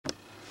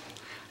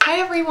Hi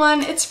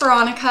everyone, it's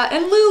Veronica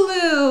and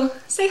Lulu.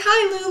 Say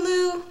hi,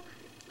 Lulu.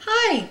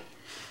 Hi.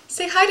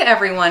 Say hi to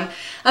everyone.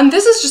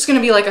 This is just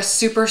gonna be like a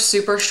super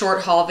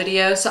short haul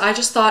video, so I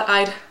just thought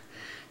I'd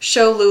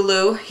show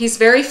Lulu. He's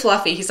very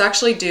fluffy. He's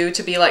actually due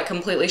to be like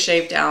completely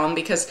shaved down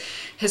because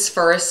his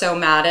fur is so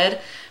matted.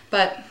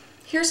 But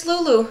here's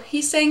Lulu.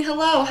 He's saying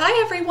hello.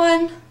 Hi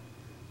everyone.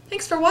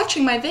 Thanks for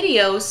watching my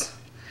videos.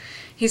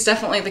 He's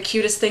definitely the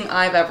cutest thing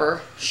I've ever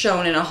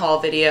shown in a haul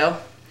video.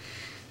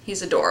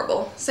 He's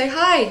adorable. Say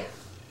hi.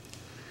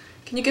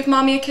 Can you give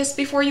mommy a kiss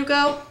before you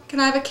go?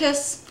 Can I have a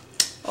kiss?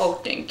 Oh,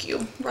 thank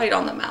you. Right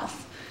on the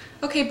mouth.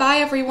 Okay, bye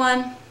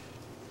everyone.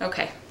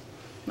 Okay,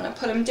 I'm gonna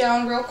put him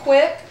down real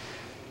quick.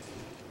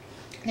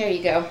 There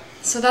you go.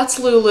 So that's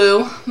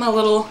Lulu, my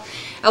little,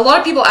 a lot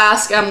of people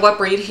ask what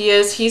breed he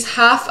is. He's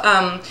half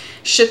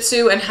Shih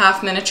Tzu and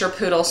half miniature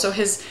poodle. So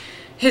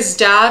his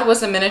dad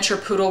was a miniature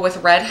poodle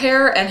with red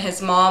hair and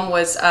his mom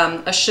was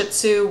a Shih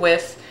Tzu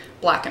with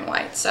black and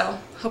white. So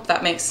hope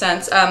that makes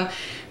sense.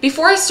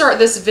 Before I start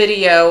this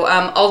video,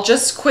 I'll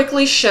just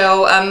quickly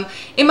show,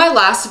 in my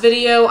last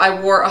video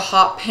I wore a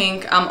hot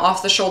pink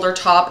off the shoulder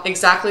top,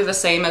 exactly the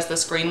same as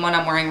this green one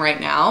I'm wearing right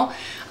now.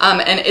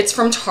 And it's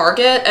from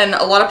Target, and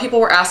a lot of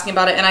people were asking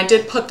about it, and I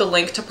did put the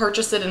link to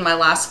purchase it in my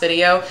last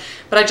video,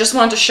 but I just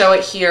wanted to show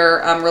it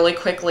here really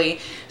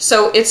quickly.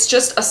 So it's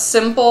just a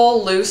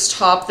simple loose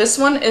top. This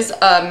one is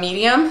a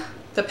medium,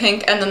 the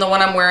pink, and then the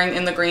one I'm wearing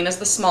in the green is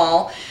the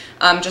small.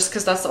 Just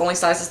because that's the only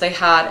sizes they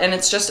had, and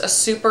it's just a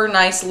super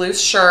nice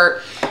loose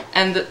shirt,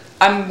 and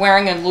I'm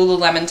wearing a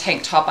Lululemon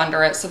tank top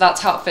under it, so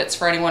that's how it fits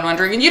for anyone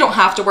wondering. And you don't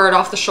have to wear it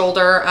off the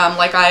shoulder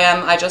like I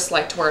am. I just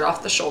like to wear it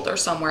off the shoulder,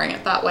 so I'm wearing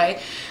it that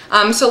way.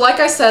 So like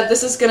I said,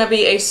 this is going to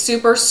be a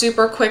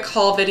super quick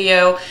haul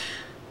video.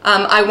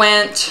 I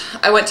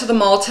went to the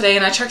mall today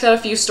and I checked out a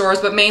few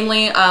stores, but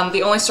mainly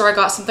the only store I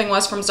got something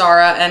was from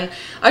Zara, and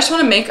I just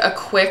want to make a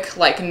quick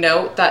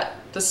note that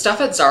the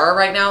stuff at Zara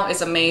right now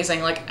is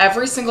amazing. Like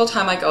every single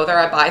time I go there,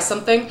 I buy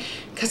something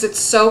because it's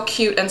so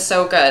cute and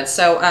so good.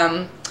 So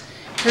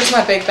here's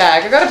my big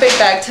bag. I got a big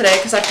bag today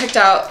because I picked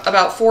out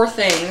about 4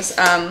 things.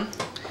 And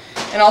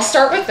I'll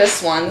start with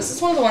this one. This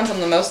is one of the ones I'm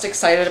the most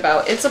excited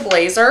about. It's a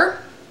blazer.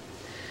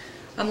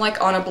 I'm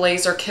like on a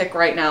blazer kick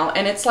right now.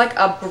 And it's like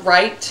a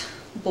bright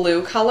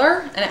blue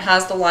color. And it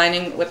has the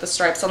lining with the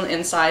stripes on the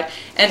inside.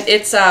 And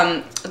it's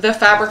the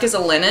fabric is a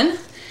linen.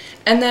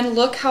 And then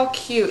look how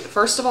cute.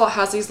 First of all, it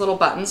has these little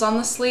buttons on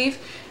the sleeve,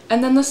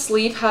 and then the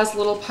sleeve has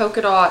little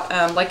polka dot,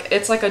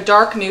 it's like a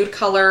dark nude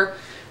color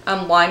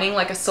lining,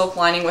 like a silk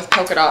lining with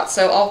polka dots.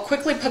 So I'll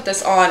quickly put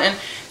this on, and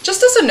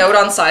just as a note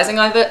on sizing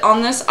of it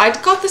on this, I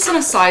got this in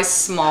a size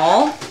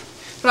small,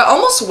 but I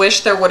almost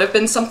wish there would have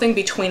been something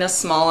between a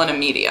small and a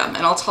medium, and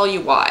I'll tell you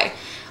why.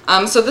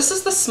 So this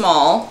is the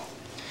small.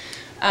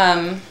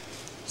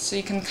 So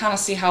you can kind of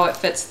see how it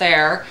fits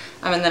there.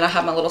 And then I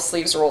have my little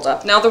sleeves rolled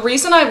up. Now the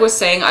reason I was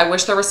saying I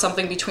wish there was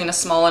something between a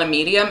small and a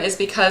medium is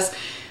because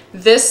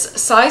this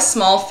size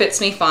small fits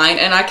me fine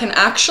and I can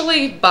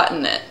actually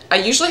button it. I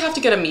usually have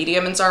to get a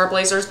medium in Zara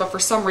blazers, but for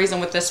some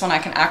reason with this one I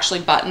can actually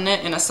button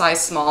it in a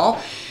size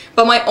small.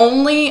 But my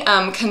only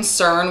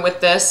concern with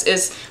this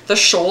is the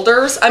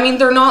shoulders. I mean,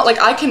 they're not, like,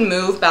 I can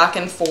move back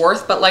and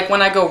forth, but like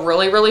when I go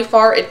really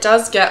far, it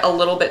does get a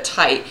little bit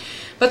tight.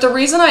 But the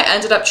reason I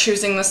ended up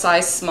choosing the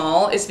size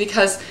small is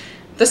because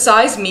the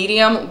size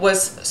medium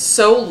was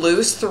so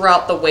loose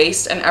throughout the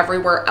waist and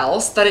everywhere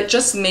else that it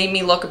just made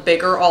me look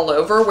bigger all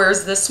over,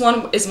 whereas this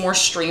one is more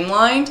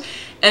streamlined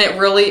and it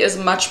really is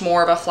much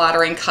more of a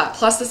flattering cut.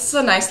 Plus this is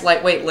a nice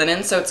lightweight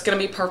linen, so it's going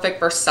to be perfect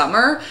for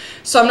summer.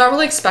 So I'm not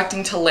really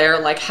expecting to layer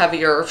like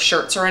heavier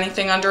shirts or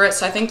anything under it,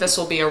 so I think this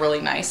will be a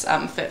really nice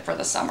fit for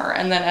the summer.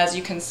 And then as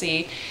you can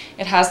see,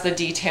 it has the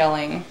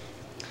detailing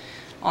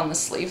on the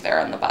sleeve there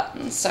and the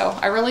buttons. So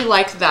I really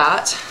like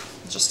that.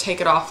 Just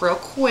take it off real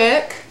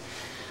quick.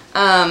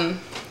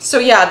 So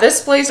yeah,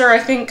 this blazer I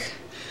think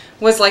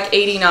was like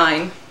 $89,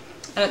 and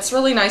it's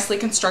really nicely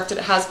constructed.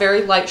 It has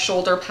very light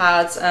shoulder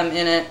pads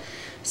in it.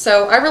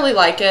 So I really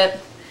like it.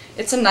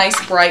 It's a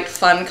nice bright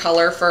fun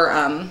color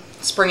for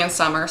spring and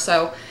summer.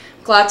 So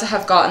glad to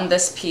have gotten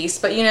this piece.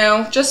 But you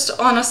know, just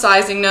on a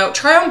sizing note,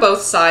 try on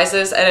both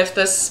sizes, and if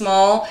this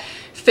small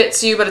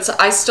fits you, but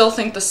I still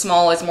think the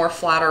small is more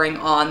flattering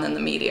on than the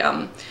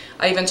medium.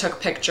 I even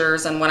took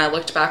pictures, and when I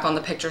looked back on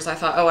the pictures, I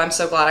thought, oh, I'm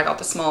so glad I got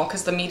the small,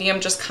 because the medium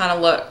just kind of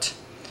looked,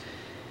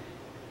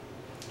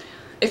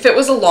 if it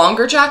was a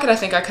longer jacket, I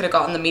think I could have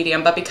gotten the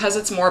medium, but because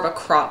it's more of a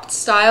cropped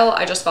style,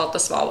 I just felt the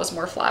small was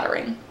more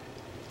flattering.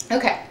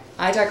 Okay,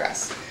 I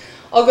digress.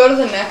 I'll go to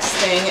the next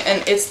thing,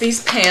 and it's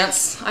these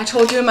pants. I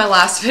told you in my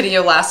last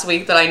video last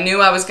week that I knew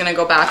I was going to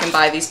go back and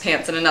buy these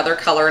pants in another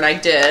color, and I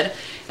did.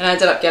 And I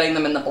ended up getting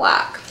them in the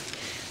black.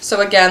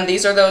 So again,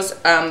 these are those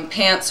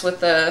pants with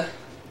the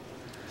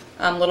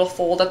little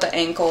fold at the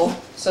ankle.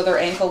 So they're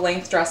ankle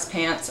length dress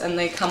pants, and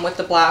they come with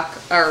the black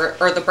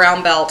or the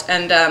brown belt.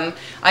 And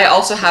I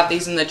also have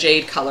these in the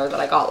jade color that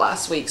I got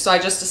last week. So I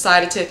just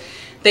decided to,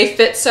 they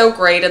fit so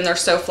great and they're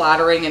so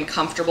flattering and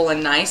comfortable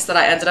and nice that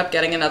I ended up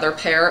getting another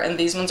pair, and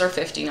these ones are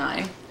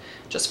 $59.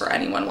 just for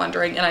anyone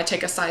wondering. And I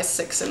take a size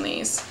 6 in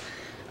these.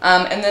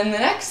 And then the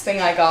next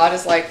thing I got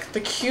is like the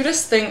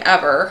cutest thing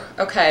ever.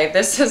 Okay,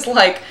 this is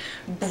like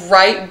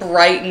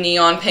bright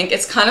neon pink.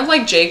 It's kind of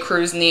like J.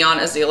 Crew's neon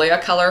azalea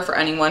color for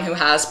anyone who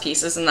has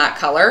pieces in that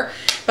color.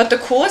 But the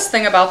coolest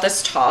thing about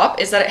this top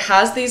is that it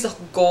has these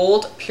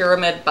gold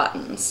pyramid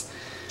buttons.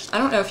 I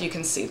don't know if you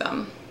can see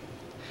them,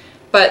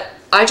 but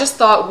I just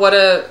thought what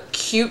a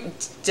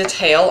cute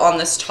detail on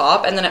this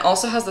top. And then it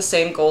also has the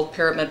same gold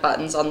pyramid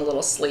buttons on the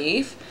little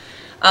sleeve.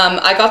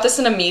 I got this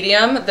in a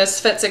medium. This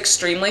fits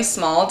extremely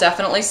small.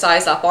 Definitely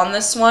size up on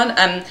this one.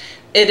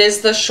 It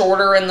is the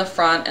shorter in the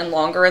front and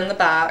longer in the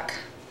back.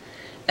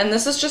 And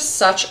this is just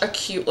such a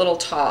cute little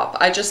top.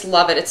 I just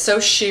love it. It's so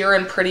sheer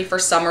and pretty for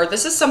summer.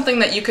 This is something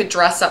that you could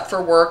dress up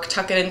for work,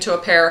 tuck it into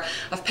a pair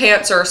of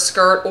pants or a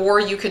skirt, or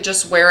you could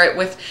just wear it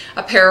with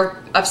a pair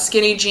of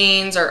skinny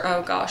jeans, or,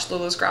 oh gosh,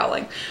 Lulu's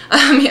growling,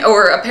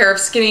 or a pair of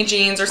skinny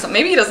jeans or something.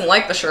 Maybe he doesn't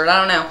like the shirt, I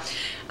don't know.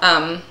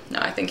 No,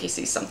 I think he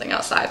sees something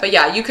outside. But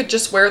yeah, you could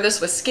just wear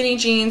this with skinny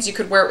jeans. You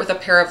could wear it with a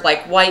pair of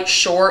like white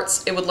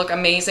shorts. It would look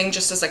amazing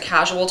just as a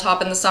casual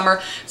top in the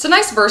summer. It's a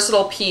nice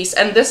versatile piece.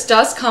 And this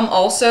does come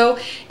also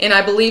in,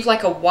 I believe,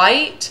 like a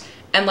white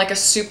and like a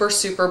super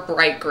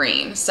bright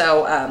green.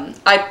 So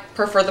I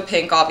prefer the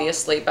pink,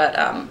 obviously, but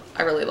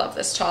I really love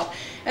this top.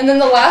 And then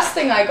the last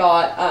thing I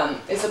got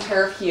is a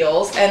pair of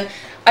heels. And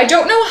I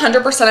don't know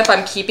 100% if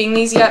I'm keeping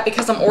these yet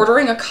because I'm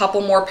ordering a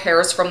couple more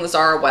pairs from the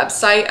Zara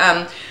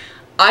website.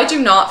 I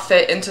do not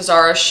fit into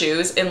Zara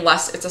shoes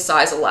unless it's a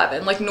size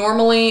 11. Like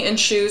normally in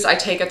shoes, I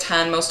take a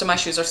 10. Most of my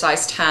shoes are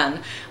size 10.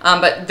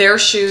 But their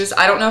shoes,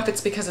 I don't know if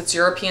it's because it's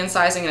European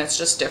sizing and it's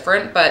just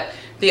different, but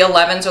the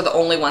 11s are the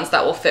only ones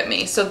that will fit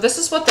me. So this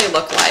is what they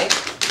look like.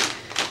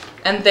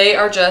 And they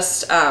are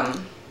just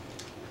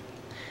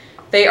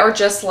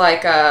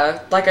like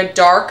a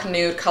dark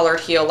nude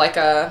colored heel, like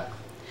a,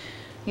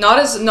 not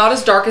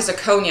as dark as a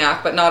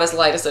cognac, but not as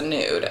light as a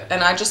nude.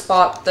 And I just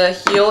bought, the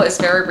heel is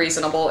very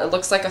reasonable. It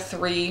looks like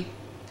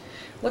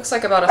looks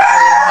like about a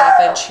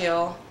 3.5 inch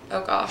heel.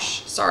 Oh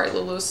gosh, sorry,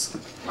 Lulu's.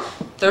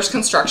 There's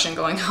construction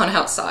going on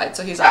outside,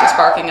 so he's always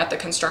barking at the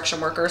construction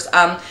workers.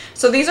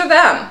 So these are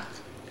them.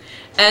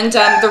 And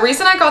the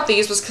reason I got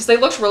these was because they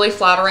looked really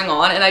flattering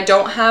on, and I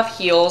don't have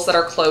heels that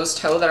are closed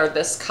toe that are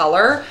this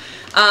color.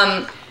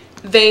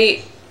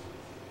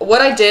 What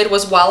I did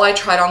was while I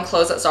tried on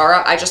clothes at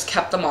Zara, I just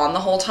kept them on the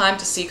whole time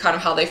to see kind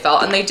of how they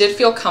felt, and they did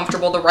feel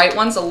comfortable. The right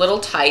one's a little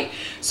tight.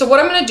 So what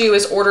I'm going to do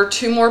is order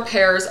 2 more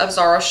pairs of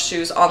Zara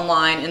shoes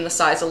online in the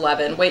size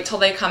 11, wait till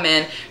they come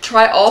in,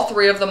 try all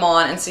 3 of them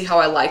on and see how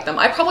I like them.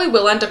 I probably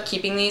will end up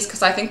keeping these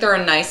because I think they're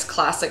a nice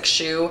classic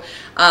shoe,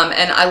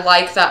 and I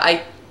like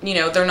that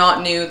they're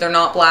not new, they're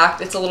not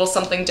black, it's a little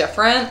something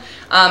different.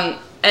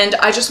 And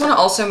I just want to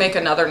also make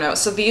another note.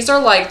 So these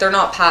are like, they're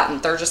not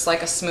patent, they're just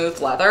like a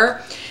smooth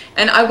leather.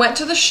 And I went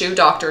to the shoe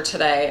doctor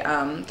today.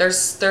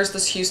 There's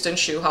this Houston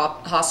shoe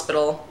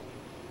hospital,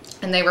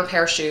 and they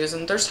repair shoes,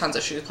 and there's tons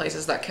of shoe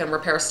places that can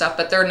repair stuff,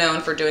 but they're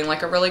known for doing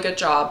like a really good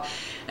job.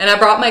 And I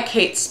brought my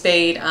Kate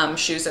Spade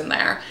shoes in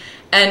there.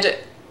 And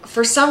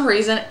for some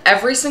reason,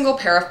 every single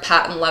pair of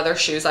patent leather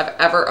shoes I've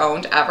ever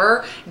owned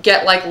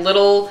get like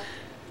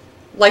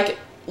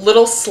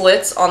little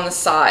slits on the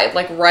side,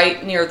 like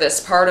right near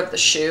this part of the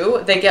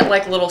shoe. They get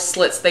like little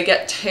slits, they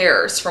get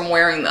tears from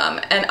wearing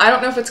them. And I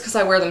don't know if it's because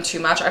I wear them too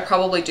much. I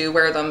probably do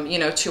wear them,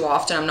 too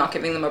often. I'm not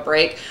giving them a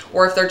break,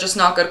 or if they're just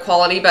not good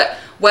quality. But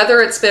whether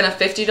it's been a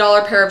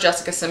 $50 pair of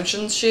Jessica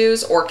Simpson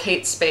shoes or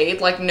Kate Spade,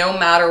 like no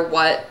matter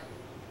what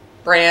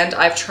brand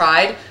I've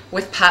tried,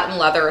 with patent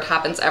leather, it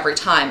happens every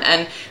time.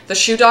 And the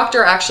shoe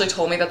doctor actually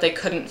told me that they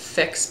couldn't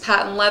fix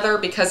patent leather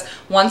because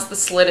once the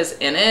slit is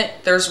in it,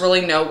 there's really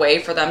no way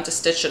for them to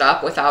stitch it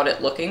up without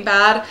it looking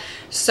bad.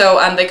 So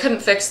they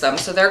couldn't fix them.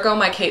 So there go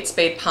my Kate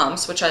Spade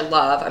pumps, which I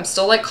love. I'm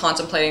still like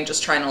contemplating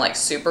just trying to like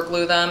super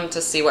glue them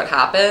to see what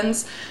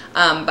happens.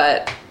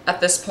 But at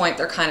this point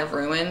they're kind of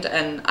ruined,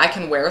 and I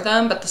can wear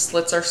them, but the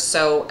slits are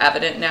so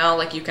evident now,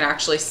 like you can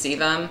actually see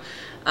them,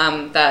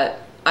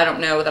 that I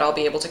don't know that I'll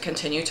be able to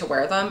continue to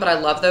wear them, but I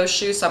love those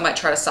shoes, so I might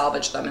try to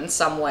salvage them in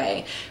some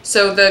way.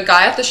 So the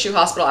guy at the shoe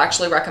hospital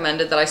actually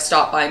recommended that I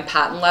stop buying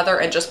patent leather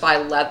and just buy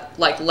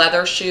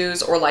leather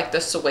shoes, or like the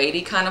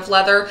suede kind of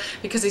leather,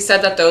 because he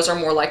said that those are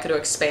more likely to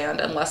expand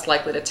and less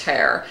likely to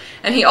tear.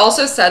 And he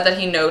also said that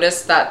he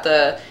noticed that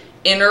the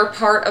inner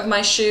part of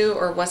my shoe,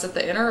 or was it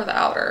the inner or the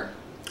outer?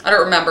 I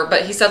don't remember,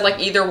 but he said like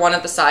either one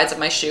of the sides of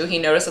my shoe, he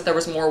noticed that there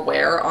was more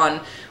wear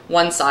on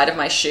one side of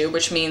my shoe,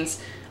 which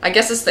means, I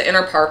guess it's the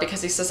inner part,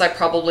 because he says I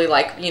probably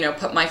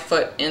put my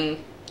foot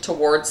in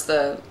towards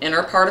the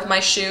inner part of my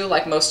shoe,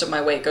 like most of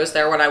my weight goes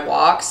there when I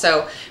walk.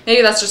 So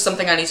maybe that's just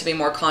something I need to be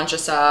more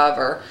conscious of,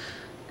 or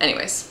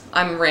anyways,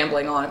 I'm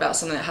rambling on about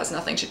something that has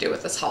nothing to do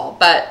with this haul.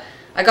 But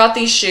I got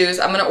these shoes.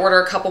 I'm going to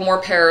order a couple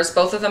more pairs.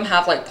 Both of them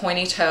have like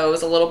pointy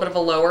toes, a little bit of a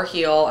lower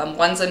heel.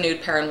 One's a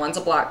nude pair and one's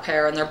a black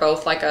pair, and they're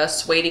both like a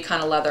suede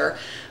kind of leather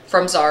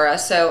from Zara.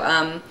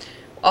 So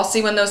I'll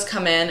see when those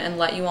come in and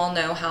let you all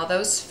know how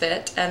those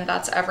fit, and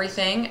that's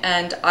everything.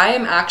 And I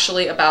am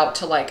actually about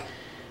to like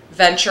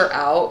venture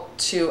out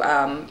to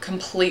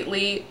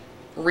completely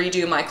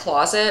redo my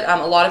closet.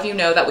 A lot of you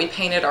know that we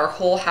painted our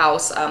whole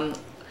house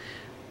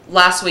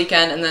last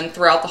weekend, and then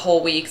throughout the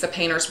whole week the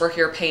painters were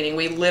here painting.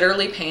 We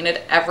literally painted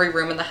every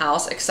room in the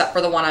house except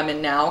for the one I'm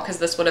in now, because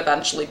this would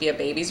eventually be a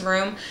baby's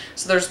room,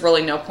 so there's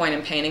really no point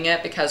in painting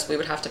it because we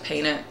would have to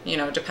paint it, you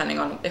know, depending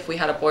on if we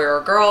had a boy or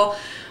a girl,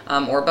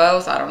 or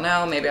both. I don't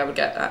know, maybe I would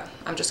get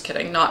I'm just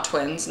kidding, not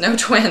twins, no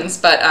twins,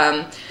 but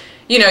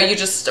you know,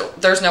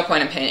 there's no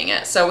point in painting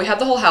it. So we had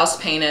the whole house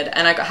painted,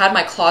 and I had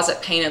my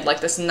closet painted like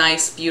this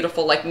nice,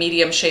 beautiful, like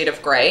medium shade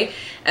of gray,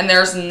 and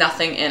there's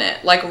nothing in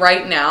it. Like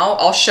right now,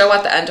 I'll show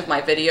at the end of my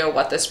video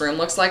what this room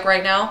looks like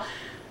right now.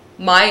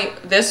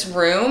 This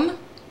room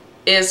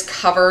is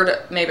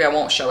covered, maybe I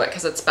won't show it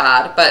because it's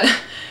bad, but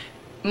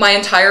my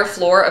entire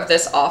floor of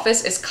this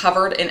office is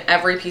covered in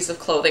every piece of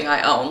clothing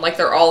I own. Like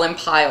they're all in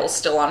piles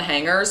still on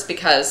hangers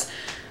because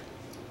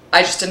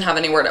I just didn't have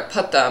anywhere to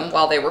put them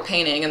while they were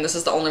painting, and this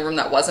is the only room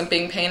that wasn't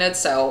being painted,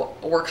 so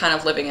we're kind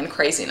of living in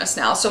craziness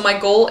now. So my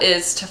goal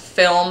is to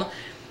film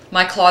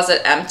my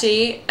closet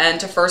empty and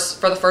to for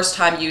the first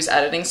time use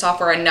editing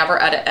software. I never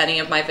edit any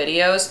of my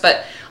videos,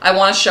 but I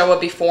want to show a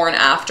before and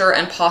after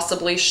and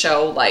possibly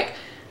show like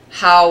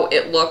how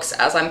it looks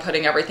as I'm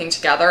putting everything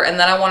together. And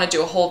then I want to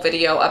do a whole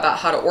video about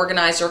how to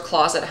organize your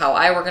closet, how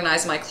I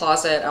organize my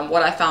closet, and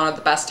what I found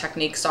the best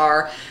techniques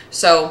are.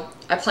 So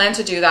I plan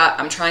to do that.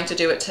 I'm trying to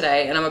do it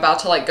today, and I'm about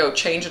to like go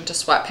change into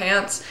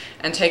sweatpants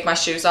and take my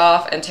shoes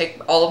off and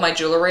take all of my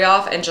jewelry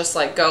off and just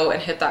like go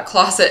and hit that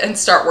closet and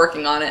start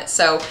working on it.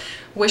 So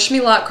wish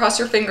me luck, cross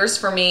your fingers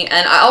for me.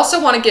 And I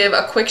also want to give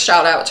a quick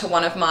shout out to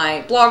one of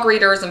my blog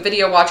readers and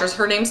video watchers.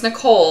 Her name's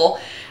Nicole.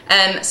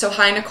 And so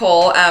hi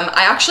Nicole,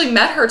 I actually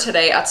met her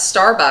today at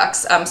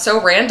Starbucks,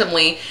 so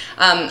randomly.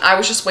 I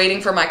was just waiting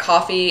for my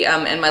coffee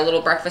and my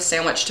little breakfast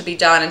sandwich to be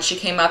done, and she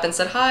came up and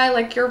said, hi,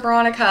 like, you're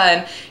Veronica,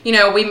 and you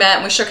know, we met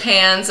and we shook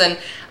hands, and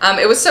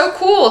it was so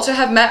cool to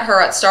have met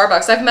her at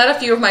Starbucks. I've met a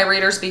few of my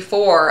readers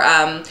before,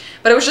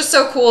 but it was just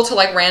so cool to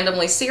like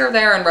randomly see her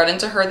there and run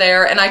into her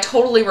there, and I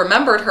totally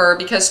remembered her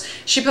because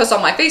she posts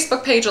on my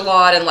Facebook page a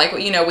lot, and like,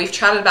 you know, we've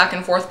chatted back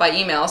and forth by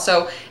email,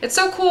 so it's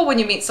so cool when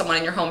you meet someone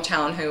in your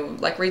hometown who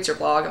like reads your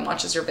blog and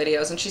watches your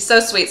videos, and she's so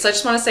sweet. So I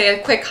just want to say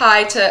a quick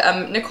hi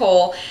to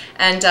Nicole,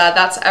 and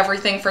that's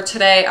everything for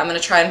today. I'm going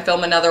to try and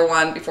film another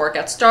one before it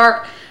gets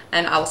dark,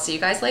 and I will see you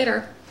guys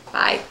later.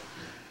 Bye.